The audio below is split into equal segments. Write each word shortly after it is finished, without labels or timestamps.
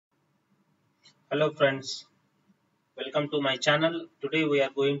Hello friends, welcome to my channel. Today we are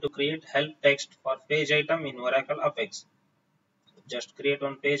going to create help text for page item in Oracle Apex. Just create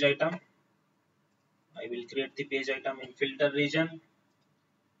one page item. I will create the page item in filter region.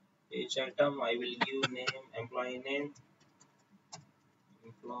 Page item, I will give name, employee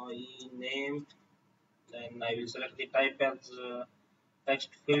name. Then I will select the type as text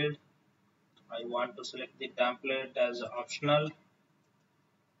field. I want to select the template as optional.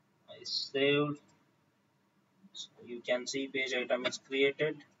 I saved. So you can see page item is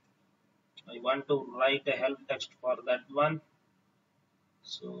created. I want to write a help text for that one.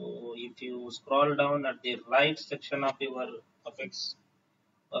 So if you scroll down at the right section of your Apex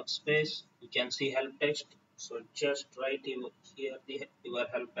workspace, you can see help text. So just write here your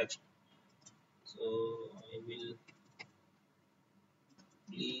help text. So I will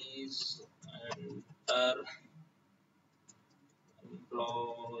please enter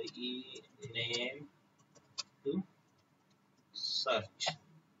employee name to search.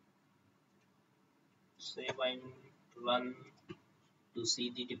 Save and run to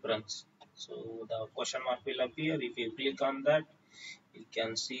see the difference. So the question mark will appear. If you click on that, you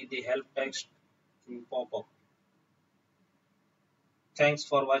can see the help text pop up. Thanks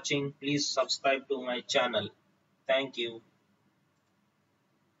for watching. Please subscribe to my channel. Thank you.